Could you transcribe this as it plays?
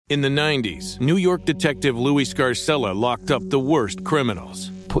In the 90s, New York detective Louis Scarcella locked up the worst criminals.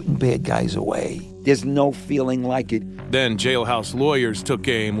 Putting bad guys away. There's no feeling like it. Then jailhouse lawyers took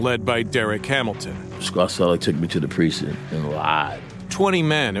aim, led by Derek Hamilton. Scarcella took me to the precinct and lied. 20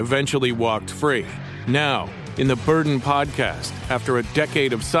 men eventually walked free. Now, in the Burden podcast, after a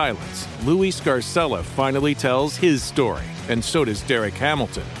decade of silence, Louis Scarcella finally tells his story, and so does Derek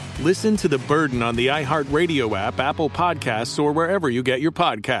Hamilton. Listen to The Burden on the iHeartRadio app, Apple Podcasts, or wherever you get your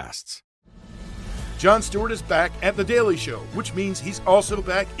podcasts. Jon Stewart is back at The Daily Show, which means he's also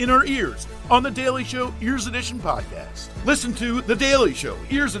back in our ears on The Daily Show Ears Edition podcast. Listen to The Daily Show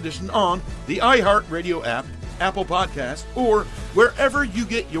Ears Edition on the iHeartRadio app, Apple Podcasts, or wherever you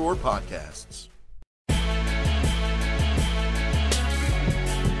get your podcasts.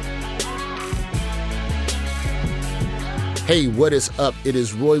 Hey, what is up? It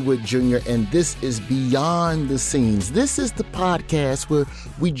is Roy Wood Jr., and this is Beyond the Scenes. This is the podcast where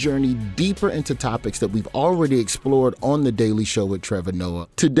we journey deeper into topics that we've already explored on The Daily Show with Trevor Noah.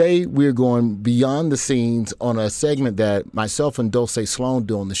 Today, we're going beyond the scenes on a segment that myself and Dulce Sloan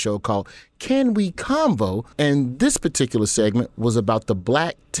do on the show called Can We Convo? And this particular segment was about the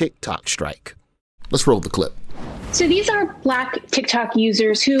Black TikTok strike. Let's roll the clip. So these are Black TikTok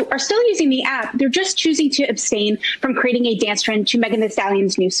users who are still using the app. They're just choosing to abstain from creating a dance trend to Megan Thee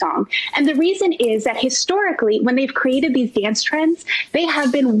Stallion's new song. And the reason is that historically, when they've created these dance trends, they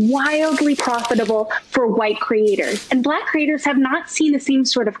have been wildly profitable for white creators. And Black creators have not seen the same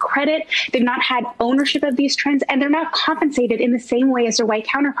sort of credit. They've not had ownership of these trends, and they're not compensated in the same way as their white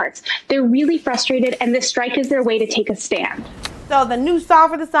counterparts. They're really frustrated, and this strike is their way to take a stand. So the new song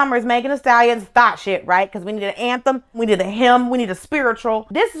for the summer is Megan Thee Stallion's Thought Shit, right? Because we need an anthem, we need a hymn, we need a spiritual.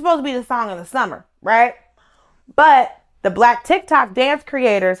 This is supposed to be the song of the summer, right? But the Black TikTok dance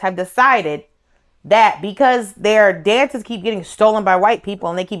creators have decided that because their dances keep getting stolen by white people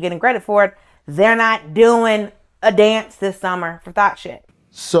and they keep getting credit for it, they're not doing a dance this summer for Thought Shit.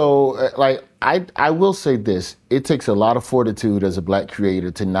 So, I will say this. It takes a lot of fortitude as a Black creator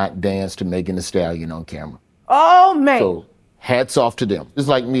to not dance to Megan Thee Stallion on camera. Oh, man. So, hats off to them. It's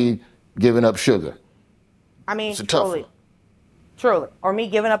like me giving up sugar. I mean, it's a tough one. Truly. Or me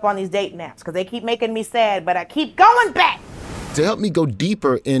giving up on these dating apps because they keep making me sad, but I keep going back. To help me go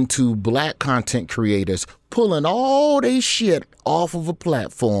deeper into Black content creators pulling all their shit off of a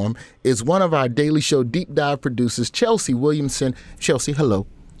platform is one of our Daily Show deep dive producers, Chelsea Williamson. Chelsea, hello.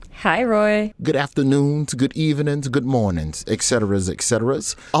 Hi, Roy. Good afternoons, good evenings, good mornings, et ceteras, et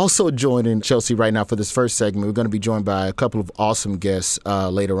ceteras. Also joining Chelsea right now for this first segment, we're going to be joined by a couple of awesome guests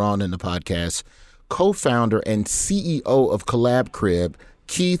later on in the podcast. Co-founder and CEO of Collab Crib,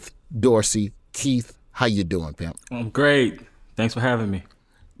 Keith Dorsey. Keith, how you doing, pimp? I'm great. Thanks for having me.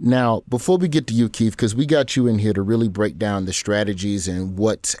 Now, before we get to you, Keith, because we got you in here to really break down the strategies and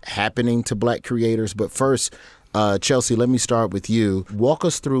what's happening to Black creators. But first, Chelsea, let me start with you. Walk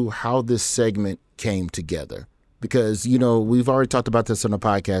us through how this segment came together. Because, you know, we've already talked about this on the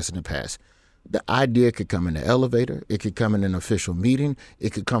podcast in the past. The idea could come in the elevator. It could come in an official meeting.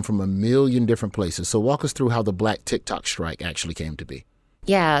 It could come from a million different places. So walk us through how the Black TikTok strike actually came to be.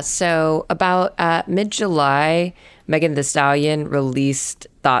 Yeah, so about mid-July, Megan Thee Stallion released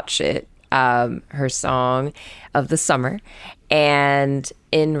Thought Shit, her song of the summer. And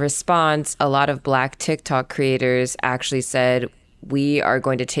in response, a lot of Black TikTok creators actually said, we are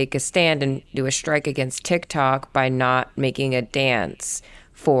going to take a stand and do a strike against TikTok by not making a dance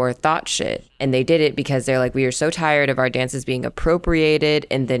for Thought Shit. And they did it because they're like, we are so tired of our dances being appropriated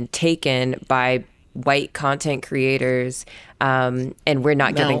and then taken by white content creators, and we're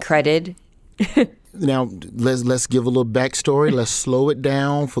not giving credit. Now, let's give a little backstory. Let's slow it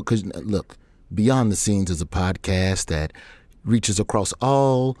down because, look, Beyond the Scenes is a podcast that reaches across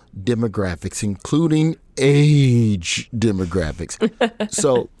all demographics, including age demographics.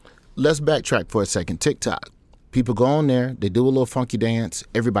 So let's backtrack for a second. TikTok. People go on there, they do a little funky dance.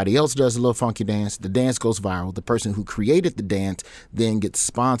 Everybody else does a little funky dance. The dance goes viral. The person who created the dance then gets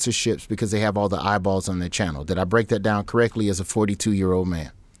sponsorships because they have all the eyeballs on their channel. Did I break that down correctly as a 42-year-old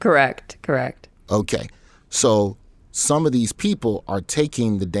man? Correct. Okay. So some of these people are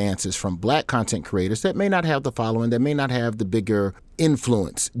taking the dances from Black content creators that may not have the following, that may not have the bigger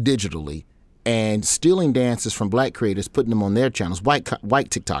influence digitally, and stealing dances from Black creators, putting them on their channels, white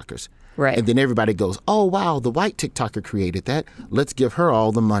TikTokers. Right. And then everybody goes, oh, wow, the white TikToker created that. Let's give her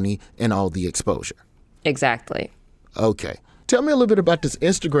all the money and all the exposure. Exactly. Okay. Tell me a little bit about this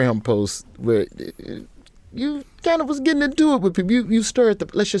Instagram post where you kind of was getting into it with people. You stirred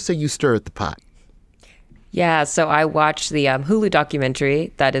let's just say you stirred the pot. Yeah, so I watched the Hulu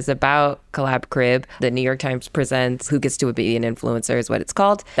documentary that is about Collab Crib. The New York Times presents Who Gets to Be an Influencer is what it's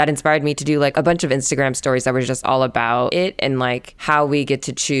called. That inspired me to do like a bunch of Instagram stories that were just all about it and like how we get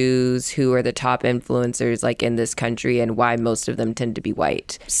to choose who are the top influencers like in this country and why most of them tend to be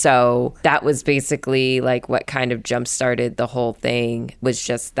white. So that was basically like what kind of jump started the whole thing, was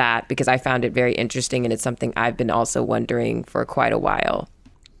just that, because I found it very interesting and it's something I've been also wondering for quite a while.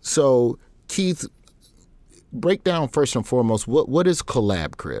 So Keith, break down first and foremost, what is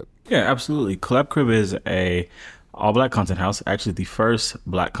Collab Crib? Yeah, absolutely. Collab Crib is a all-black content house, actually the first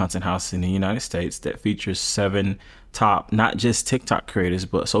black content house in the United States that features 7 top, not just TikTok creators,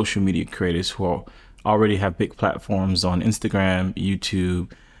 but social media creators who already have big platforms on Instagram,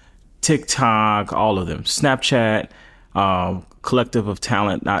 YouTube, TikTok, all of them. Snapchat, collective of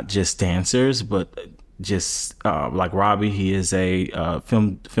talent, not just dancers, but just like Robbie, he is a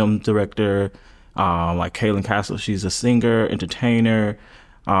film director. Like Kaylin Castle, she's a singer, entertainer.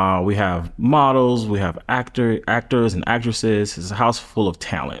 We have models, we have actors and actresses. It's a house full of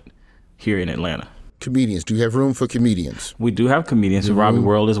talent here in Atlanta. Comedians. Do you have room for comedians? We do have comedians, Robbie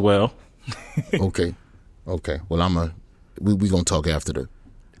World as well. Okay. Well, we're gonna talk after the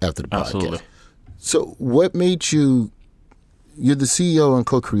podcast. Absolutely. So, what made you? You're the CEO and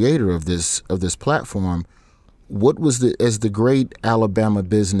co-creator of this platform. What was as the great Alabama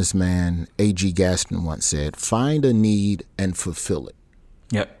businessman A.G. Gaston once said, find a need and fulfill it.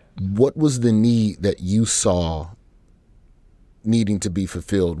 Yep. What was the need that you saw needing to be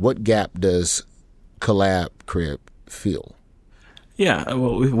fulfilled? What gap does Collab Crib fill? Yeah,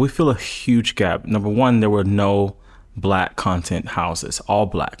 well, we feel a huge gap. Number one, there were no black content houses, all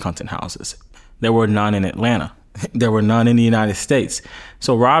black content houses. There were none in Atlanta. There were none in the United States.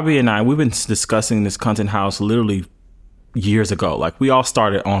 So Robbie and I, we've been discussing this content house literally years ago. Like, we all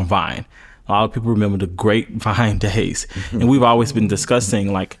started on Vine. A lot of people remember the great Vine days. And we've always been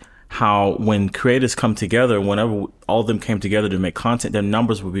discussing like how when creators come together, whenever all of them came together to make content, their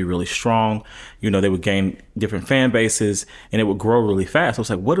numbers would be really strong. You know, they would gain different fan bases and it would grow really fast. So it's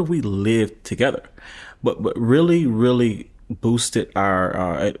like, what if we lived together? But really, really boosted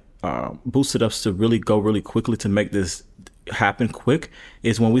boosted us to really go really quickly to make this happen quick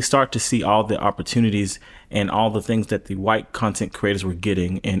is when we start to see all the opportunities and all the things that the white content creators were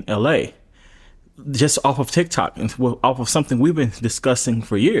getting in LA, just off of TikTok and off of something we've been discussing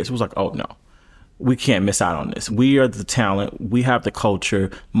for years. It was like, oh no, we can't miss out on this. We are the talent. We have the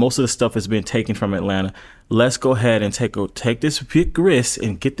culture. Most of the stuff has been taken from Atlanta. Let's go ahead and take this big risk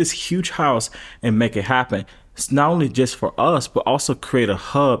and get this huge house and make it happen. It's not only just for us, but also create a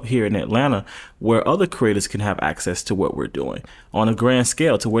hub here in Atlanta where other creators can have access to what we're doing on a grand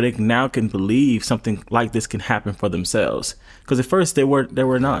scale, to where they now can believe something like this can happen for themselves. Because at first there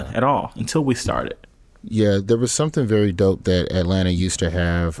were none at all until we started. Yeah, there was something very dope that Atlanta used to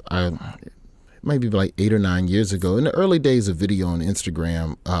have. Maybe like 8 or 9 years ago, in the early days of video on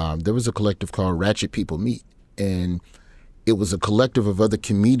Instagram, there was a collective called Ratchet People Meet, and it was a collective of other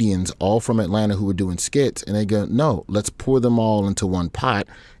comedians, all from Atlanta, who were doing skits. And they go, no, let's pour them all into one pot,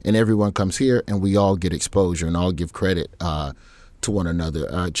 and everyone comes here, and we all get exposure and all give credit to one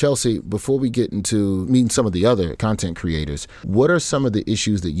another. Chelsea, before we get into meeting some of the other content creators, what are some of the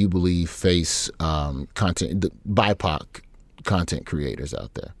issues that you believe face the BIPOC content creators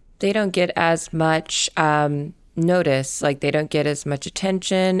out there? They don't get as much notice, like they don't get as much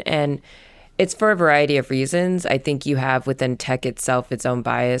attention, and it's for a variety of reasons. I think you have within tech itself its own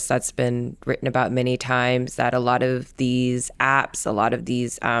bias that's been written about many times, that a lot of these apps, a lot of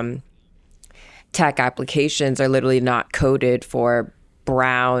these tech applications are literally not coded for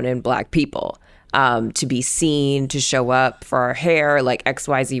brown and black people to be seen, to show up for our hair, like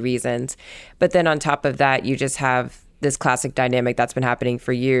XYZ reasons. But then on top of that, you just have this classic dynamic that's been happening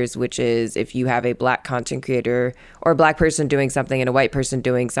for years, which is if you have a black content creator or a black person doing something and a white person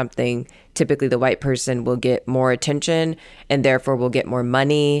doing something, typically the white person will get more attention and therefore will get more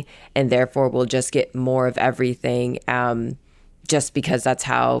money and therefore will just get more of everything, just because that's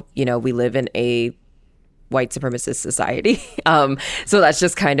how, you know, we live in a white supremacist society. So that's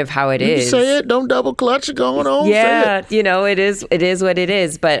just kind of how it is. Say it, don't double clutch going on. Yeah, you know, it is what it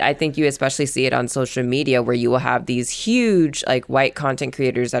is. But I think you especially see it on social media, where you will have these huge like white content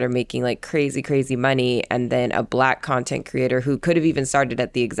creators that are making like crazy money, and then a black content creator who could have even started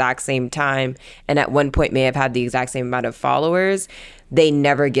at the exact same time and at one point may have had the exact same amount of followers. They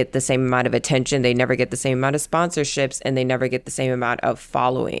never get the same amount of attention, they never get the same amount of sponsorships, and they never get the same amount of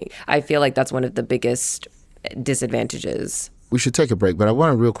following. I feel like that's one of the biggest disadvantages. We should take a break, but I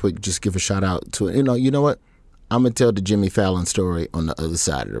want to real quick just give a shout out to, you know what? I'm going to tell the Jimmy Fallon story on the other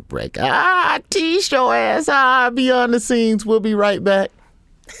side of the break. Tease your ass. Beyond the scenes. We'll be right back.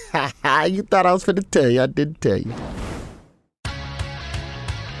 You thought I was going to tell you. I didn't tell you.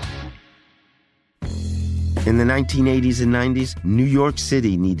 In the 1980s and 90s, New York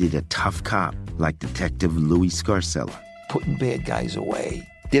City needed a tough cop like Detective Louis Scarcella. Putting bad guys away.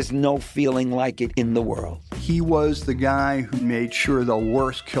 There's no feeling like it in the world. He was the guy who made sure the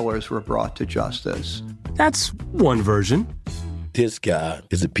worst killers were brought to justice. That's one version. This guy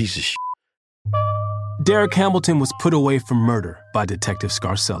is a piece of shit. Derek Hamilton was put away for murder by Detective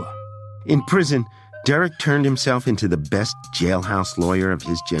Scarcella. In prison, Derek turned himself into the best jailhouse lawyer of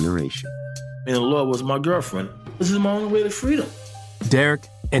his generation. And the law was my girlfriend. This is my only way to freedom. Derek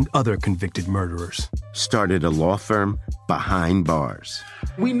and other convicted murderers started a law firm behind bars.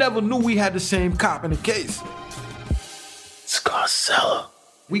 We never knew we had the same cop in the case. Scarcella.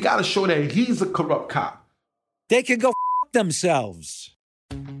 We gotta show that he's a corrupt cop. They can go f*** themselves.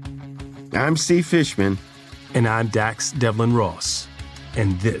 I'm Steve Fishman. And I'm Dax Devlin Ross.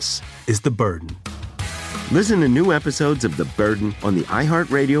 And this is The Burden. Listen to new episodes of The Burden on the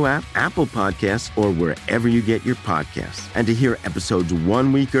iHeartRadio app, Apple Podcasts, or wherever you get your podcasts. And to hear episodes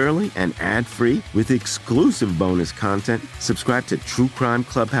 1 week early and ad-free with exclusive bonus content, subscribe to True Crime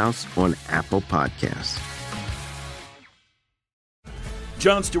Clubhouse on Apple Podcasts.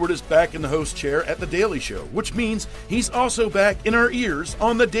 Jon Stewart is back in the host chair at The Daily Show, which means he's also back in our ears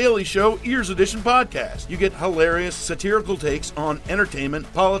on The Daily Show Ears Edition podcast. You get hilarious satirical takes on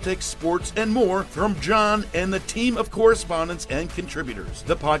entertainment, politics, sports, and more from Jon and the team of correspondents and contributors.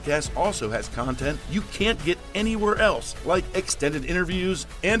 The podcast also has content you can't get anywhere else, like extended interviews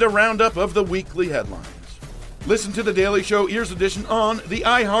and a roundup of the weekly headlines. Listen to The Daily Show Ears Edition on the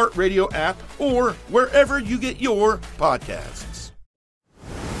iHeartRadio app or wherever you get your podcasts.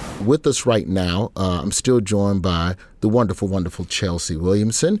 With us right now, I'm still joined by the wonderful, wonderful Chelsea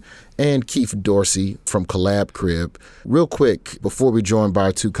Williamson and Keith Dorsey from Collab Crib. Real quick, before we join by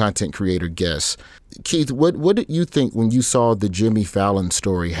our two content creator guests, Keith, what did you think when you saw the Jimmy Fallon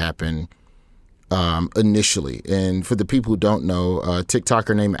story happen initially? And for the people who don't know, a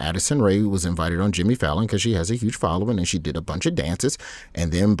TikToker named Addison Rae was invited on Jimmy Fallon because she has a huge following and she did a bunch of dances.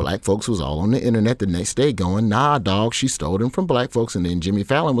 And then black folks was all on the internet the next day going, nah, dog, she stole them from black folks. And then Jimmy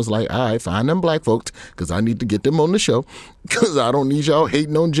Fallon was like, all right, find them black folks because I need to get them on the show because I don't need y'all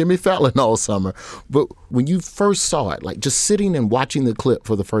hating on Jimmy Fallon all summer. But when you first saw it, like just sitting and watching the clip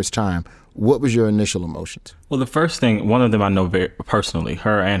for the first time, what was your initial emotions? Well, the first thing, one of them I know very personally,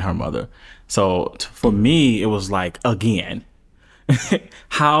 her and her mother. So for me, it was like, again,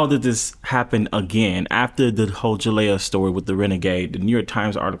 how did this happen again? After the whole Jalea story with the Renegade, the New York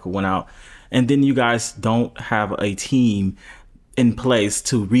Times article went out, and then you guys don't have a team in place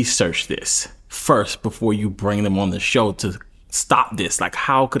to research this first before you bring them on the show to stop this. Like,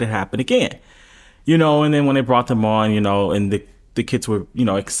 how could it happen again? You know, and then when they brought them on, you know, and the kids were, you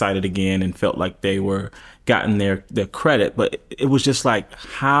know, excited again and felt like they were gotten their credit. But it was just like,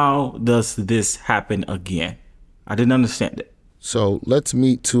 how does this happen again? I didn't understand it. So let's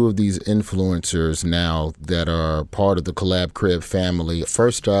meet two of these influencers now that are part of the Collab Crib family.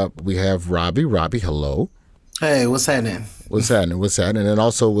 First up, we have Robbie. Robbie, hello. Hey, what's happening? What's happening? And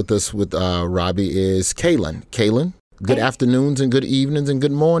also with us with Robbie is Kaylin. Kaylin, good afternoons and good evenings and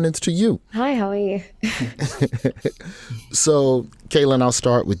good mornings to you. Hi, how are you? So, Kaylin, I'll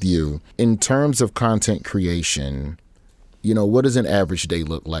start with you. In terms of content creation, you know, what does an average day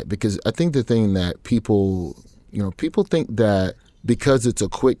look like? Because I think the thing that people think that because it's a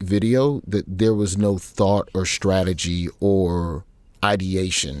quick video, that there was no thought or strategy or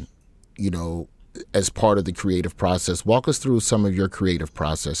ideation, you know, as part of the creative process. Walk us through some of your creative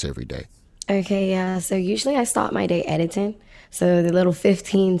process every day. Okay, yeah. So usually I start my day editing. So the little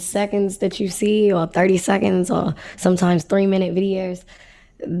 15 seconds that you see, or 30 seconds, or sometimes 3-minute videos,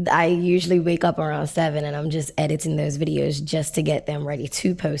 I usually wake up around 7 and I'm just editing those videos just to get them ready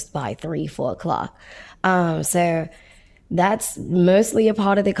to post by 3-4 o'clock. So that's mostly a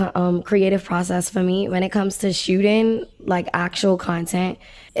part of the creative process for me. When it comes to shooting, like actual content,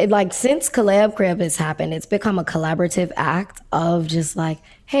 since Collab Crib has happened, it's become a collaborative act of just like,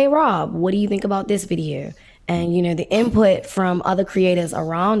 hey, Rob, what do you think about this video? And, you know, the input from other creators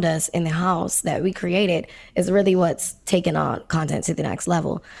around us in the house that we created is really what's taken on content to the next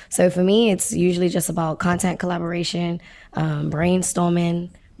level. So for me, it's usually just about content collaboration, brainstorming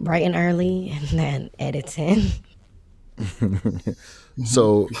bright and early, and then editing.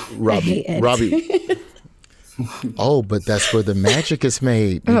 So, Robbie, oh, but that's where the magic is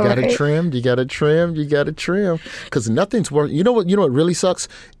made. You gotta trim. Because nothing's worth. You know what really sucks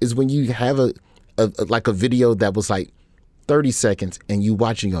is when you have like a video that was like 30 seconds and you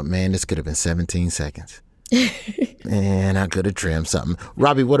watching, go, man, this could have been 17 seconds. And I could have trimmed something.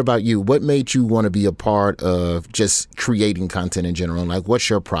 Robbie, what about you? What made you want to be a part of just creating content in general? Like, what's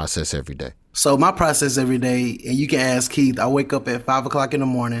your process every day? So my process every day, and you can ask Keith, I wake up at 5 o'clock in the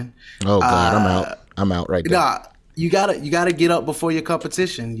morning. Oh God, I'm out right there. Nah, you gotta get up before your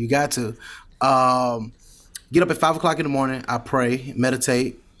competition. You got to get up at 5 o'clock in the morning. I pray,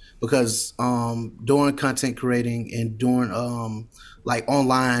 meditate, because doing content creating and doing like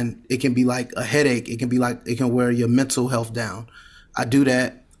online, it can be like a headache. It can wear your mental health down. I do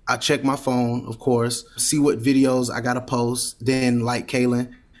that. I check my phone, of course, see what videos I gotta post. Then, like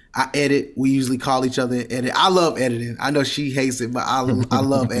Kaylin, I edit. We usually call each other and edit. I love editing. I know she hates it, but I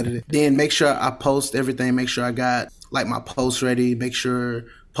love editing. Then make sure I post everything. Make sure I got like my posts ready. Make sure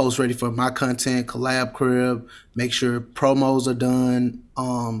posts ready for my content, collab crib. Make sure promos are done.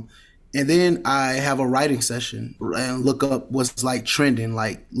 And then I have a writing session and look up what's like trending.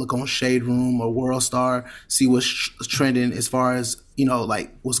 Like look on Shade Room or World Star, see what's trending as far as, you know,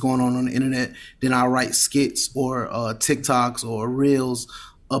 like what's going on the internet. Then I'll write skits or TikToks or Reels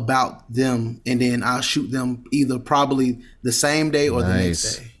about them, and then I'll shoot them either probably the same day or the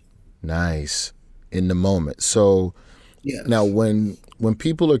next day. Nice. In the moment. So yes. Now when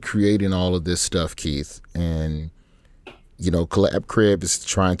people are creating all of this stuff, Keith, and you know, Collab Crib is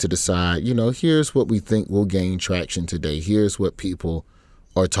trying to decide, you know, here's what we think will gain traction today. Here's what people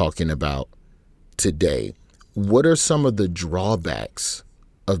are talking about today. What are some of the drawbacks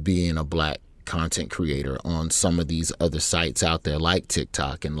of being a Black content creator on some of these other sites out there like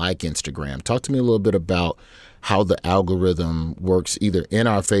TikTok and like Instagram? Talk to me a little bit about how the algorithm works either in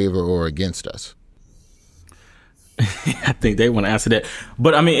our favor or against us. I think they want to answer that.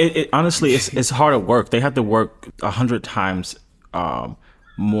 But I mean, it honestly, it's hard at work. They have to work 100 times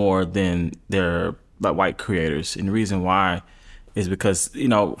more than their like white creators. And the reason why is because, you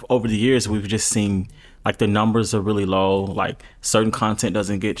know, over the years, we've just seen like the numbers are really low. Like certain content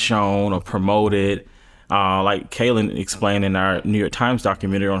doesn't get shown or promoted. Like Kaylin explained in our New York Times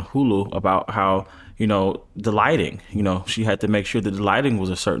documentary on Hulu about how, you know, the lighting, you know, she had to make sure that the lighting was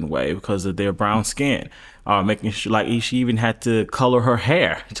a certain way because of their brown skin. Making sure, like, she even had to color her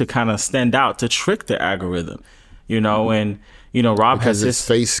hair to kind of stand out, to trick the algorithm, you know. And you know, Rob because has it's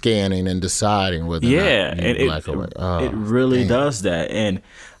face scanning and deciding whether or not you're black or white. It really does that. And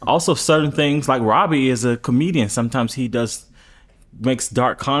also certain things, like Robbie is a comedian. Sometimes he makes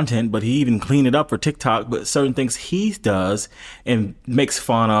dark content, but he even clean it up for TikTok. But certain things he does and makes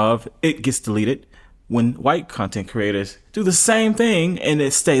fun of, it gets deleted. When white content creators do the same thing and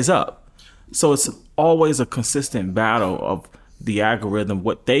it stays up. So it's always a consistent battle of the algorithm,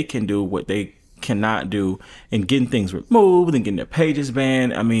 what they can do, what they cannot do, and getting things removed and getting their pages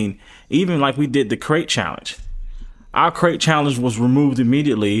banned. I mean, even like we did the crate challenge. Our crate challenge was removed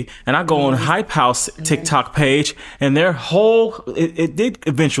immediately, and I go on Hype House TikTok page, and their whole, it did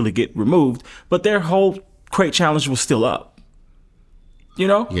eventually get removed, but their whole crate challenge was still up. You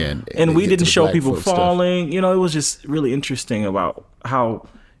know? Yeah. And we didn't show people falling. Stuff. You know, it was just really interesting about how,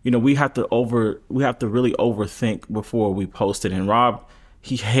 you know, we have to really overthink before we post it. And Rob,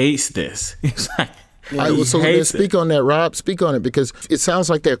 he hates this. He's like, speak on that, Rob. Speak on it, because it sounds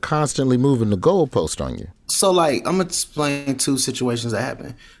like they're constantly moving the goalpost on you. So, like, I'm gonna explain two situations that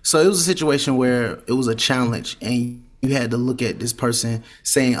happened. So it was a situation where it was a challenge, and you had to look at this person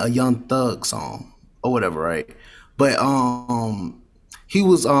saying a Young Thug song or whatever, right? But he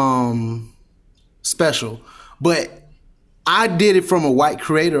was special, but I did it from a white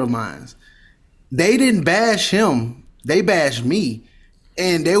creator of mine. They didn't bash him. They bashed me.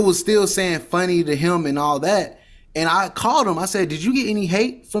 And they was still saying funny to him and all that. And I called him. I said, did you get any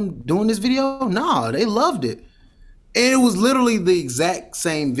hate from doing this video? No, they loved it. And it was literally the exact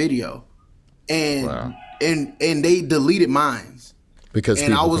same video. And wow. and they deleted mine. Because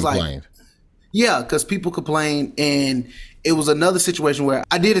people complained. Yeah, because people complained. And it was another situation where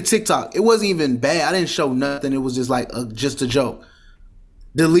I did a TikTok. It wasn't even bad. I didn't show nothing. It was just like just a joke.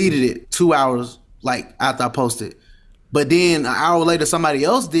 Deleted it 2 hours like after I posted. But then an hour later, somebody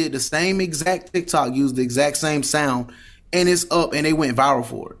else did the same exact TikTok, used the exact same sound, and it's up, and they went viral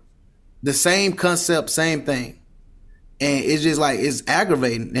for it. The same concept, same thing. And it's just like, it's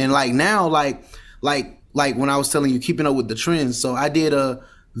aggravating. And like now, like when I was telling you, keeping up with the trends. So I did a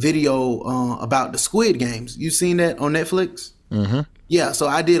video about the Squid Games. You seen that on Netflix? Mm-hmm. Yeah, so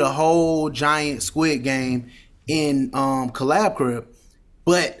I did a whole giant Squid Game in Collab Crib,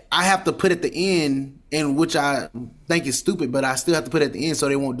 but I have to put at the end, and which I think is stupid, but I still have to put at the end so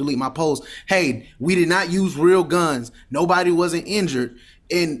they won't delete my post. Hey, we did not use real guns. Nobody wasn't injured.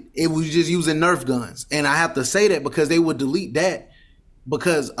 and it was just using Nerf guns. And I have to say that because they would delete that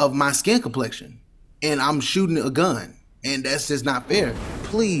because of my skin complexion. And I'm shooting a gun. And that's just not fair.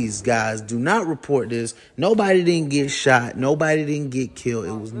 Please, guys, do not report this. Nobody didn't get shot. Nobody didn't get killed.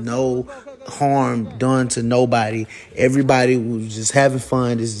 It was no harm done to nobody. Everybody was just having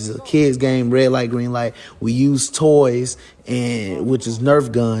fun. This is a kid's game, red light, green light. We used toys, and which is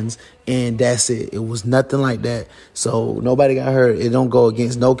Nerf guns, and that's it. It was nothing like that. So nobody got hurt. It don't go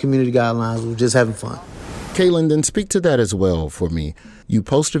against no community guidelines. We were just having fun. Kaylin, then speak to that as well for me. You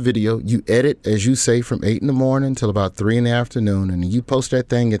post a video, you edit, as you say, from 8 in the morning till about 3 in the afternoon, and you post that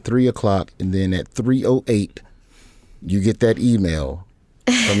thing at 3 o'clock, and then at 3:08, you get that email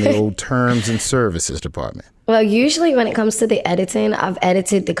from the old Terms and Services Department. Well, usually when it comes to the editing, I've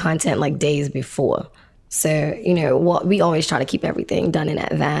edited the content like days before. So, we always try to keep everything done in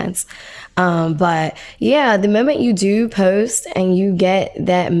advance. But yeah, the moment you do post and you get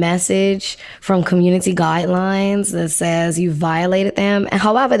that message from community guidelines that says you violated them, and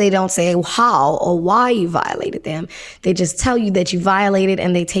however, they don't say how or why you violated them. They just tell you that you violated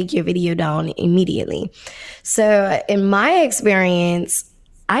and they take your video down immediately. So in my experience,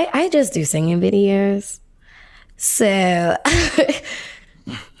 I just do singing videos. So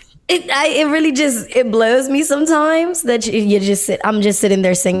It really it blows me sometimes that I'm just sitting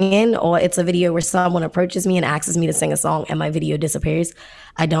there singing, or it's a video where someone approaches me and asks me to sing a song and my video disappears.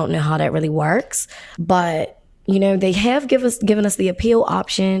 I don't know how that really works, but they have given us the appeal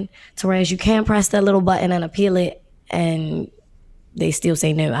option to whereas you can press that little button and appeal it, and they still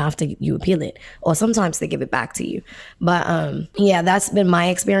say no after you appeal it, or sometimes they give it back to you. But yeah, that's been my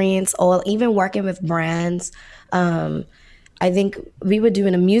experience. Or even working with brands. I think we were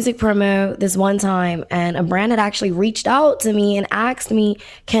doing a music promo this one time, and a brand had actually reached out to me and asked me,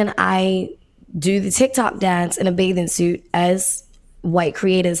 can I do the TikTok dance in a bathing suit as white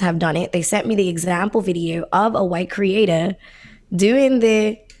creators have done it? They sent me the example video of a white creator doing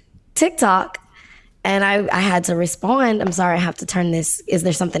the TikTok, and I had to respond, I'm sorry, I have to turn this. Is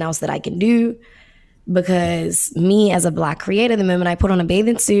there something else that I can do? Because me as a Black creator, the moment I put on a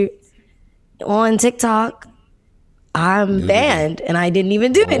bathing suit on TikTok, I'm banned, and I didn't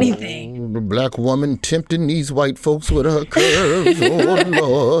even do anything. The Black woman tempting these white folks with her curves. Oh,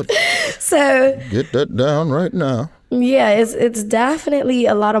 Lord. So get that down right now. Yeah, it's definitely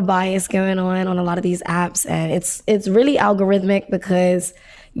a lot of bias going on a lot of these apps, and it's really algorithmic because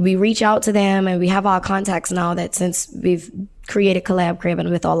we reach out to them and we have our contacts now that since we've created Collab Crib and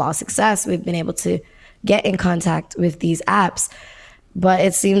with all our success, we've been able to get in contact with these apps. But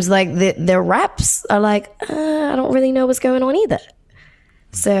it seems like their reps are like, I don't really know what's going on either.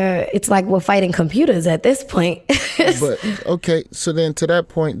 So it's like we're fighting computers at this point. But okay, so then to that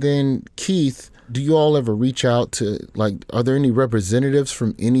point, then Keith, do you all ever reach out to, are there any representatives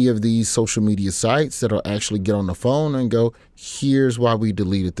from any of these social media sites that'll actually get on the phone and go, here's why we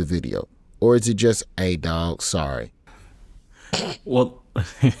deleted the video? Or is it just, hey, dog, sorry? Well,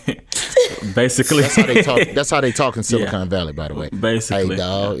 basically, that's how they talk in Silicon Valley, by the way. Basically, hey,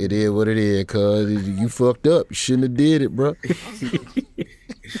 dog, it is what it is, cuz you fucked up. You shouldn't have did it, bro.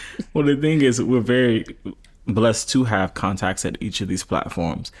 Well, the thing is, we're very blessed to have contacts at each of these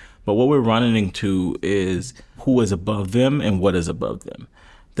platforms. But what we're running into is who is above them and what is above them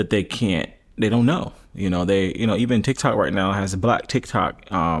that they don't know. Even TikTok right now has a Black TikTok.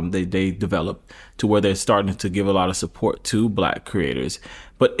 They developed to where they're starting to give a lot of support to Black creators,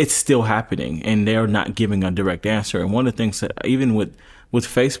 but it's still happening and they're not giving a direct answer. And one of the things that even with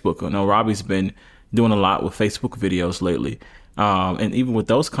Facebook, I know Robbie's been doing a lot with Facebook videos lately. And even with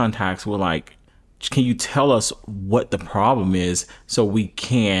those contacts, we're like, can you tell us what the problem is so we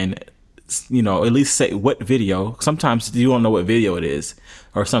can, at least say what video? Sometimes you don't know what video it is,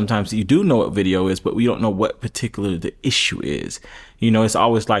 or sometimes you do know what video is, but we don't know what particular the issue is. It's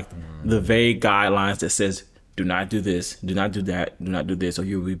always like the vague guidelines that says, do not do this, do not do that, do not do this, or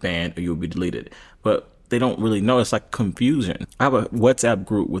you'll be banned or you'll be deleted. But they don't really know. It's like confusion. I have a WhatsApp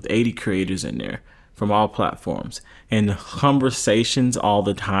group with 80 creators in there from all platforms, and conversations all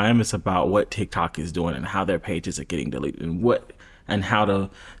the time is about what TikTok is doing and how their pages are getting deleted and how to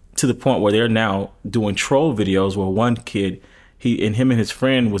the point where they're now doing troll videos where one kid, him and his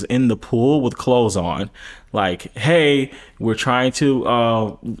friend was in the pool with clothes on, like, hey, we're trying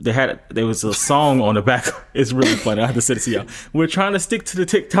to, there was a song on the back. It's really funny. I have to say it to y'all. We're trying to stick to the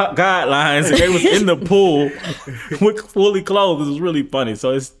TikTok guidelines, and they was in the pool with fully clothed. It was really funny.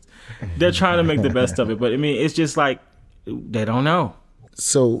 So they're trying to make the best of it. But I mean, it's just like, they don't know.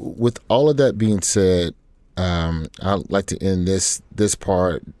 So with all of that being said, I'd like to end this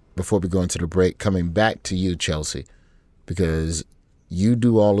part before we go into the break, coming back to you, Chelsea, because You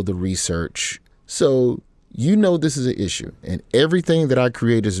do all of the research. So you know this is an issue. And everything that our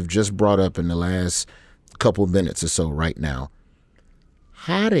creators have just brought up in the last couple minutes or so right now,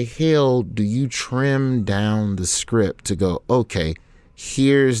 how the hell do you trim down the script to go, okay,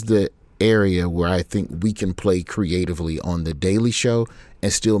 here's the area where I think we can play creatively on The Daily Show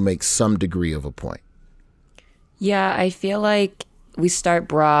and still make some degree of a point? Yeah, I feel like we start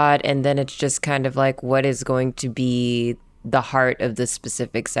broad and then it's just kind of like what is going to be the heart of the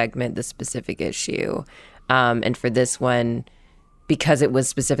specific segment, the specific issue. And for this one, because it was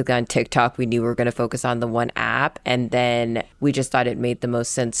specifically on TikTok, we knew we were going to focus on the one app. And then we just thought it made the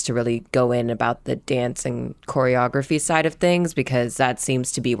most sense to really go in about the dance and choreography side of things, because that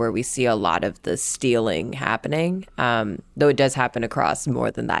seems to be where we see a lot of the stealing happening, though it does happen across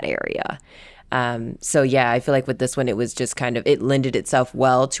more than that area. So yeah, I feel like with this one, it was just kind of, it lended itself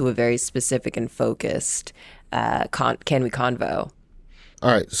well to a very specific and focused Can We Convo.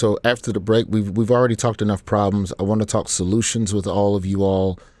 All right, so after the break, we've already talked enough problems. I want to talk solutions with all of you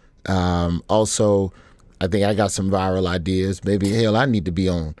all. Also, I think I got some viral ideas. Maybe, hell, I need to be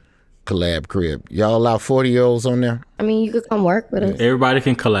on Collab Crib. Y'all allow 40-year-olds on there? I mean, you could come work with us. Everybody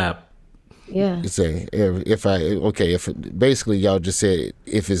can collab. Yeah. Say if basically y'all just said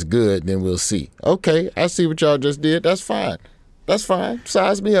if it's good, then we'll see. Okay, I see what y'all just did. That's fine. That's fine.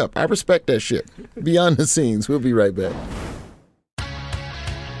 Size me up. I respect that shit. Beyond the scenes. We'll be right back.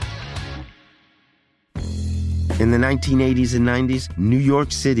 In the 1980s and 90s, New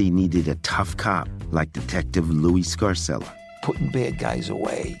York City needed a tough cop like Detective Louis Scarcella. Putting bad guys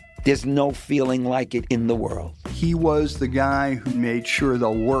away. There's no feeling like it in the world. He was the guy who made sure the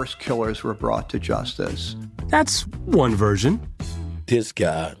worst killers were brought to justice. That's one version. This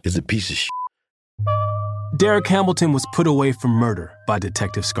guy is a piece of shit. Derek Hamilton was put away for murder by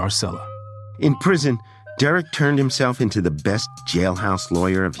Detective Scarcella. In prison, Derek turned himself into the best jailhouse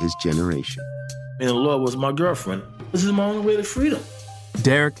lawyer of his generation. And the law was my girlfriend. This is my only way to freedom.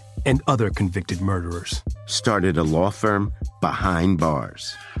 Derek and other convicted murderers started a law firm behind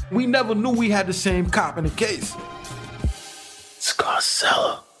bars. We never knew we had the same cop in the case.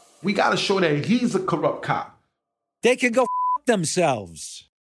 Scarcella. We gotta show that he's a corrupt cop. They can go themselves.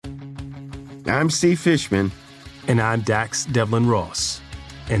 I'm Steve Fishman. And I'm Dax Devlin Ross.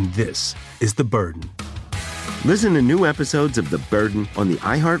 And this is The Burden. Listen to new episodes of The Burden on the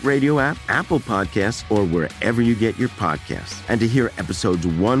iHeartRadio app, Apple Podcasts, or wherever you get your podcasts. And to hear episodes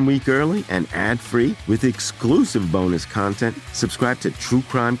 1 week early and ad-free with exclusive bonus content, subscribe to True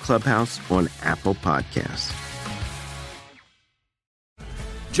Crime Clubhouse on Apple Podcasts.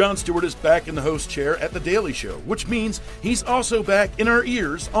 Jon Stewart is back in the host chair at The Daily Show, which means he's also back in our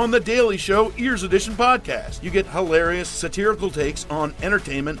ears on The Daily Show Ears Edition podcast. You get hilarious, satirical takes on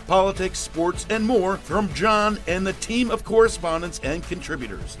entertainment, politics, sports, and more from Jon and the team of correspondents and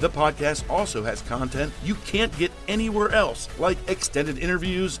contributors. The podcast also has content you can't get anywhere else, like extended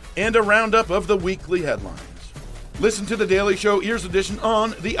interviews and a roundup of the weekly headlines. Listen to The Daily Show Ears Edition on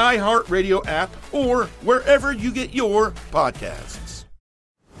the iHeartRadio app or wherever you get your podcasts.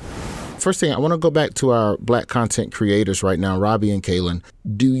 First thing, I want to go back to our black content creators right now, Robbie and Kaylin.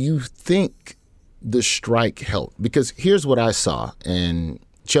 Do you think the strike helped? Because here's what I saw, and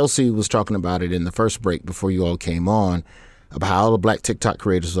Chelsea was talking about it in the first break before you all came on, about how all the black TikTok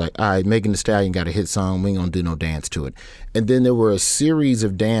creators were like, all right, Megan Thee Stallion got a hit song, we ain't gonna do no dance to it. And then there were a series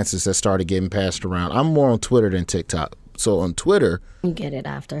of dances that started getting passed around. I'm more on Twitter than TikTok. So on Twitter, you get it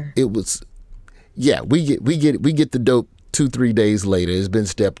after. It was, yeah, we get the dope 2-3 days later. It's been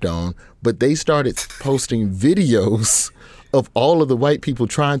stepped on, but they started posting videos of all of the white people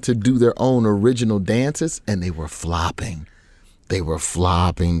trying to do their own original dances, and they were flopping. They were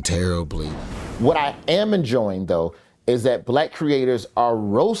flopping terribly. What I am enjoying, though, is that black creators are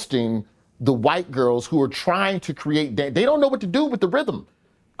roasting the white girls who are trying to create dance. They don't know what to do with the rhythm.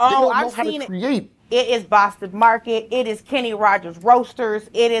 Oh, I've seen it. It is Boston Market. It is Kenny Rogers Roasters.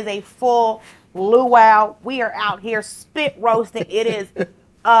 It is a full luau. We are out here spit roasting. It is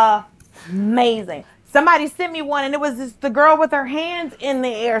amazing. Somebody sent me one, and it was just the girl with her hands in the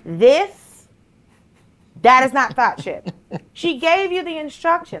air. That is not thought shit. She gave you the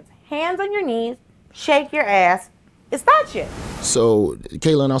instructions. Hands on your knees, shake your ass. It's thought shit. So,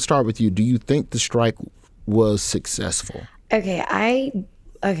 Kaylin, I'll start with you. Do you think the strike was successful? Okay, I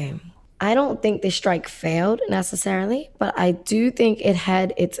don't think the strike failed necessarily, but I do think it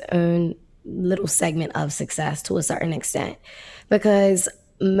had its own little segment of success to a certain extent, because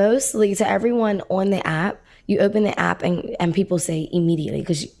mostly to everyone on the app, you open the app and people say immediately,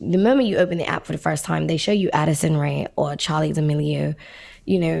 because the moment you open the app for the first time, they show you Addison Rae or Charli D'Amelio,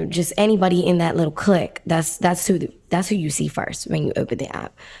 you know, just anybody in that little clique. That's who you see first when you open the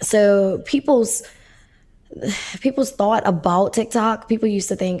app. So people's thought about TikTok, people used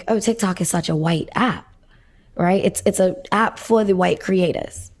to think, oh, TikTok is such a white app, right? It's an app for the white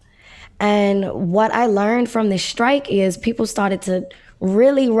creators. And what I learned from this strike is people started to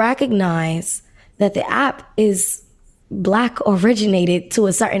really recognize that the app is Black originated to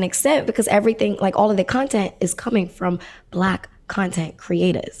a certain extent, because everything, like all of the content, is coming from Black content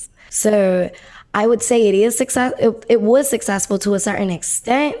creators. So I would say it was successful to a certain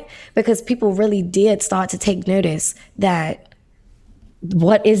extent, because people really did start to take notice that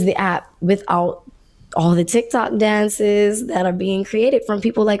what is the app without all the TikTok dances that are being created from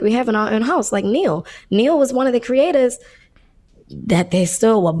people like we have in our own house, like Neil. Neil was one of the creators that there's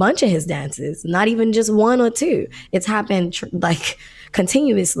still a bunch of his dances, not even just one or two. It's happened like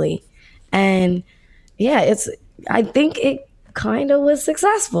continuously. And yeah, I think it kind of was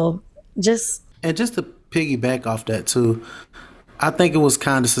successful. And just to piggyback off that too, I think it was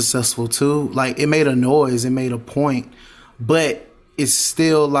kind of successful too. Like, it made a noise, it made a point, but it's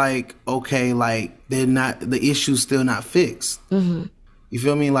still like, okay, like the issue's still not fixed. Mm-hmm. You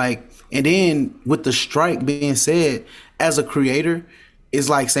feel me? Like, and then with the strike being said, as a creator, it's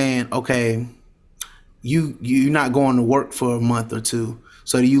like saying, okay, you're not going to work for a month or two.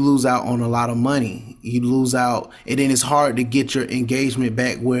 So you lose out on a lot of money. You lose out, and then it's hard to get your engagement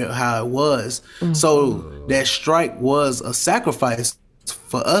back how it was. Mm-hmm. So that strike was a sacrifice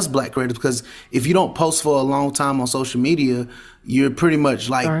for us Black creators, because if you don't post for a long time on social media, you're pretty much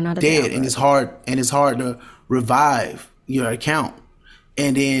like dead, and it's hard to revive your account.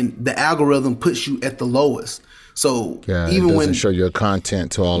 And then the algorithm puts you at the lowest. So even it doesn't when show your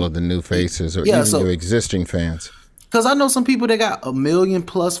content to all of the new faces or even your existing fans. Because I know some people that got 1 million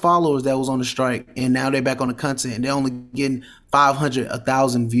plus followers that was on the strike, and now they're back on the content and they're only getting 500,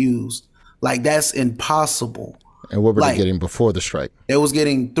 1,000 views. Like, that's impossible. And what were they getting before the strike? They was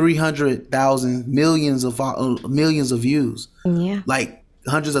getting 300,000, millions of views. Yeah. Like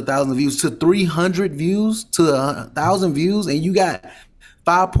hundreds of thousands of views to 300 views to 1,000 views, and you got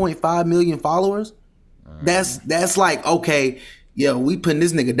 5.5 million followers. That's like, okay, yeah, we putting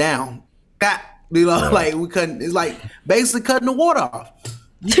this nigga down. You know, like we couldn't. It's like basically cutting the water off.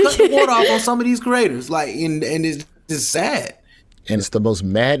 You cut the water off on some of these creators, like, and it's just sad. And it's the most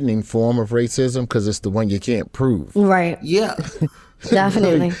maddening form of racism, because it's the one you can't prove. Right. Yeah.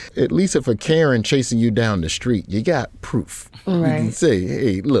 Definitely. Like, at least if a Karen chasing you down the street, you got proof. Right. You can say,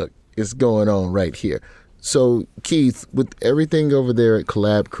 hey, look, it's going on right here. So, Keith, with everything over there at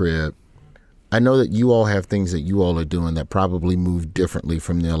Collab Crib, I know that you all have things that you all are doing that probably move differently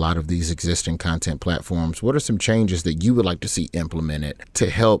from a lot of these existing content platforms. What are some changes that you would like to see implemented to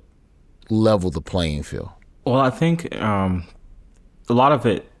help level the playing field? Well, I think a lot of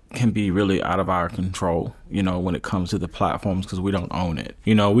it can be really out of our control, you know, when it comes to the platforms, because we don't own it.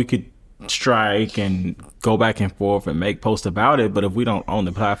 You know, we could strike and go back and forth and make posts about it, but if we don't own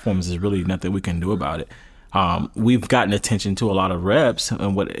the platforms, there's really nothing we can do about it. We've gotten attention to a lot of reps,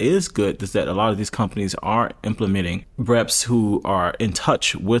 and what is good is that a lot of these companies are implementing reps who are in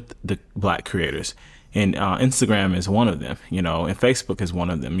touch with the Black creators. And Instagram is one of them, you know, and Facebook is one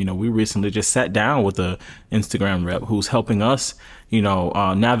of them. You know, we recently just sat down with a Instagram rep who's helping us, you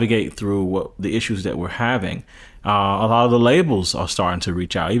know, navigate through the issues that we're having. A lot of the labels are starting to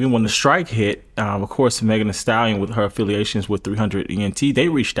reach out. Even when the strike hit, of course, Megan Thee Stallion, with her affiliations with 300 ENT, they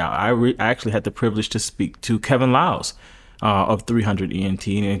reached out. I actually had the privilege to speak to Kevin Liles of 300 ENT,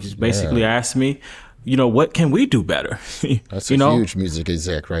 and he just basically asked me, you know, what can we do better? That's a huge music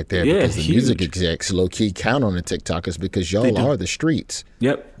exec right there. Yeah, because the music execs low-key count on the TikTokers, because y'all are the streets.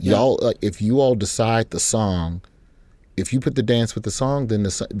 Yep. Y'all, if you all decide the song, if you put the dance with the song, then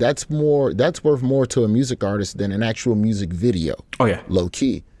that's worth more to a music artist than an actual music video. Oh, yeah.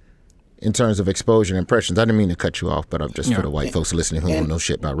 Low-key. In terms of exposure and impressions. I didn't mean to cut you off, but I'm just for the white folks listening who don't know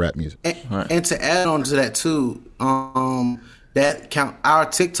shit about rap music. And to add on to that too, that count, our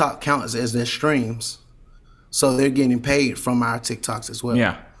TikTok counts as their streams, so they're getting paid from our TikToks as well.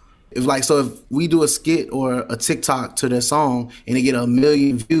 Yeah. If we do a skit or a TikTok to their song and they get 1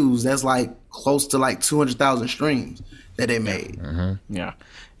 million views, that's like close to like 200,000 streams that they made. Mm-hmm. Yeah.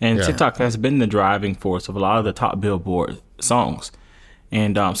 And TikTok has been the driving force of a lot of the top Billboard songs.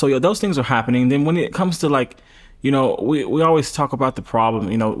 And so those things are happening. Then when it comes to, like, you know, we always talk about the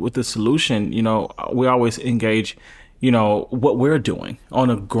problem, you know, with the solution, you know, we always engage, you know, what we're doing on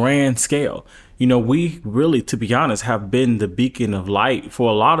a grand scale. You know, we really, to be honest, have been the beacon of light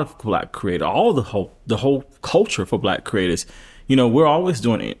for a lot of Black creators, the whole culture for Black creators. You know, we're always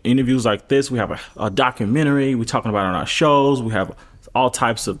doing interviews like this. We have a documentary we're talking about on our shows. We have all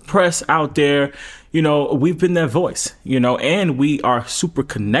types of press out there. You know, we've been their voice, you know, and we are super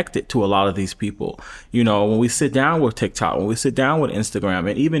connected to a lot of these people. You know, when we sit down with TikTok, when we sit down with Instagram,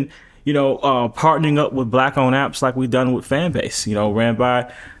 and even, you know, partnering up with Black-owned apps like we've done with Fanbase, you know, ran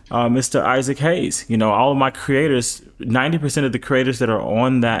by Mr. Isaac Hayes. You know, all of my creators, 90% of the creators that are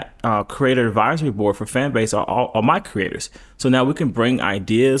on that creator advisory board for Fanbase are my creators. So now we can bring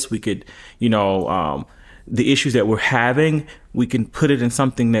ideas. We could, you know, the issues that we're having, we can put it in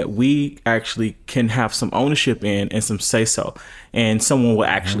something that we actually can have some ownership in and some say so, and someone will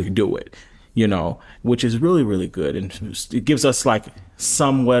actually do it, you know, which is really, really good. And it gives us like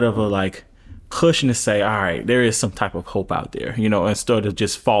somewhat of a like cushion to say, all right, there is some type of hope out there, you know, instead of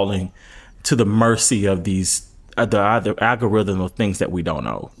just falling to the mercy of these, the algorithm of things that we don't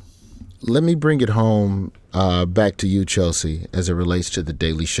know. Let me bring it home back to you, Chelsea, as it relates to The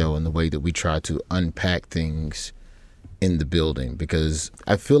Daily Show and the way that we try to unpack things in the building, because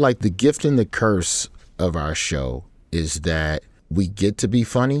I feel like the gift and the curse of our show is that we get to be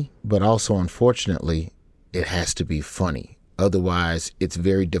funny, but also, unfortunately, it has to be funny. Otherwise, it's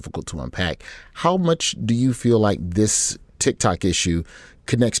very difficult to unpack. How much do you feel like this TikTok issue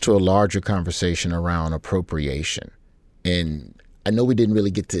connects to a larger conversation around appropriation? And I know we didn't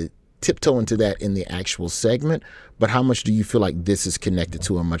really get to tiptoe into that in the actual segment, but how much do you feel like this is connected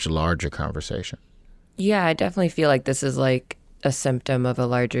to a much larger conversation? Yeah, I definitely feel like this is like a symptom of a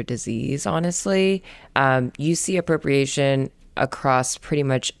larger disease, honestly. You see appropriation across pretty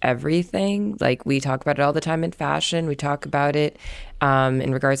much everything. Like, we talk about it all the time in fashion. We talk about it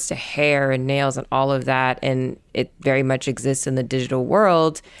in regards to hair and nails and all of that. And it very much exists in the digital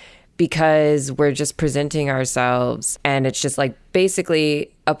world because we're just presenting ourselves, and it's just like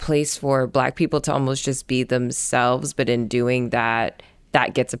basically a place for Black people to almost just be themselves. But in doing that,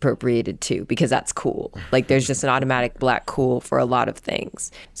 that gets appropriated too, because that's cool. Like, there's just an automatic Black cool for a lot of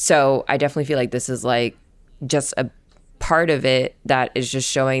things. So I definitely feel like this is like just a part of it that is just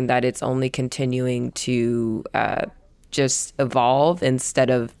showing that it's only continuing to just evolve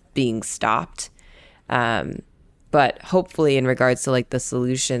instead of being stopped. But hopefully, in regards to like the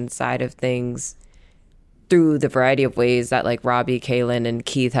solution side of things, through the variety of ways that like Robbie, Kaylin, and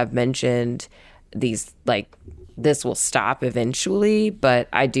Keith have mentioned, these like this will stop eventually. But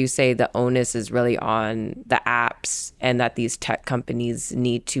I do say the onus is really on the apps, and that these tech companies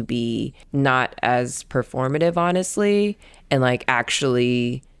need to be not as performative, honestly, and like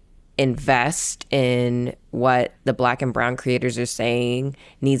actually invest in what the Black and brown creators are saying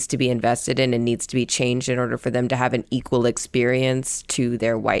needs to be invested in and needs to be changed in order for them to have an equal experience to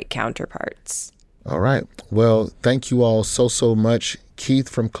their white counterparts. All right. Well, thank you all so much. Keith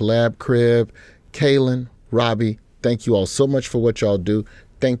from Collab Crib, Kaylin, Robbie, thank you all so much for what y'all do.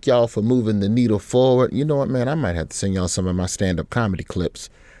 Thank y'all for moving the needle forward. You know what, man? I might have to send y'all some of my stand-up comedy clips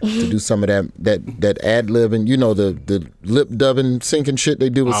to do some of that ad-lib and, you know, the lip dubbing, syncing shit they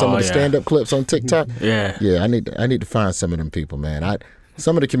do with some of the stand-up clips on TikTok. Yeah. I need to find some of them people, man.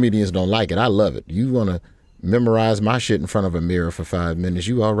 Some of the comedians don't like it. I love it. You want to memorize my shit in front of a mirror for 5 minutes,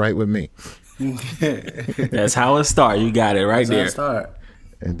 you all right with me. That's how it starts. You got it right there. That's how it starts.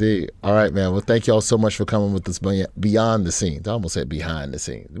 Indeed. All right, man. Well, thank y'all so much for coming with us beyond the scenes. I almost said behind the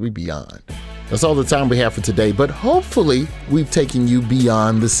scenes. We beyond. That's all the time we have for today, but hopefully we've taken you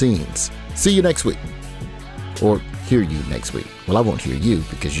beyond the scenes. See you next week. Or hear you next week. Well, I won't hear you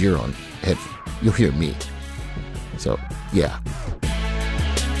because you're on headphones. You'll hear me. So, yeah.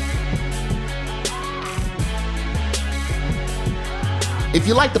 If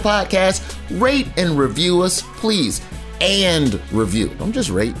you like the podcast, rate and review us, please. And review. Don't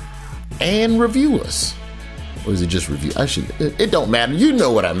just rate. And review us. Or is it just review? It don't matter. You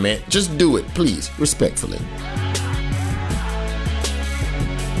know what I meant. Just do it, please. Respectfully.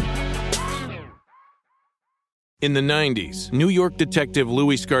 In the 90s, New York detective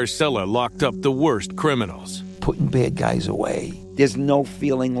Louis Scarcella locked up the worst criminals. Putting bad guys away. There's no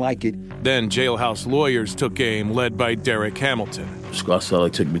feeling like it. Then jailhouse lawyers took aim, led by Derek Hamilton.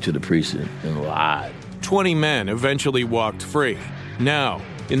 Scarcella took me to the precinct and lied. 20 men eventually walked free. Now,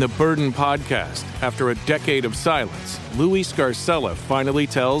 in the Burden podcast, after a decade of silence, Louis Scarcella finally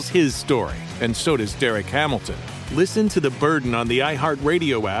tells his story, and so does Derek Hamilton. Listen to The Burden on the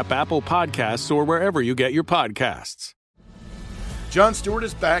iHeartRadio app, Apple Podcasts, or wherever you get your podcasts. Jon Stewart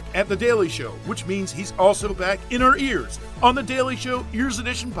is back at The Daily Show, which means he's also back in our ears on The Daily Show Ears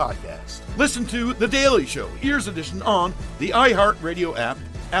Edition podcast. Listen to The Daily Show Ears Edition on the iHeartRadio app,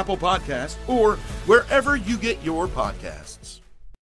 Apple Podcasts, or wherever you get your podcasts.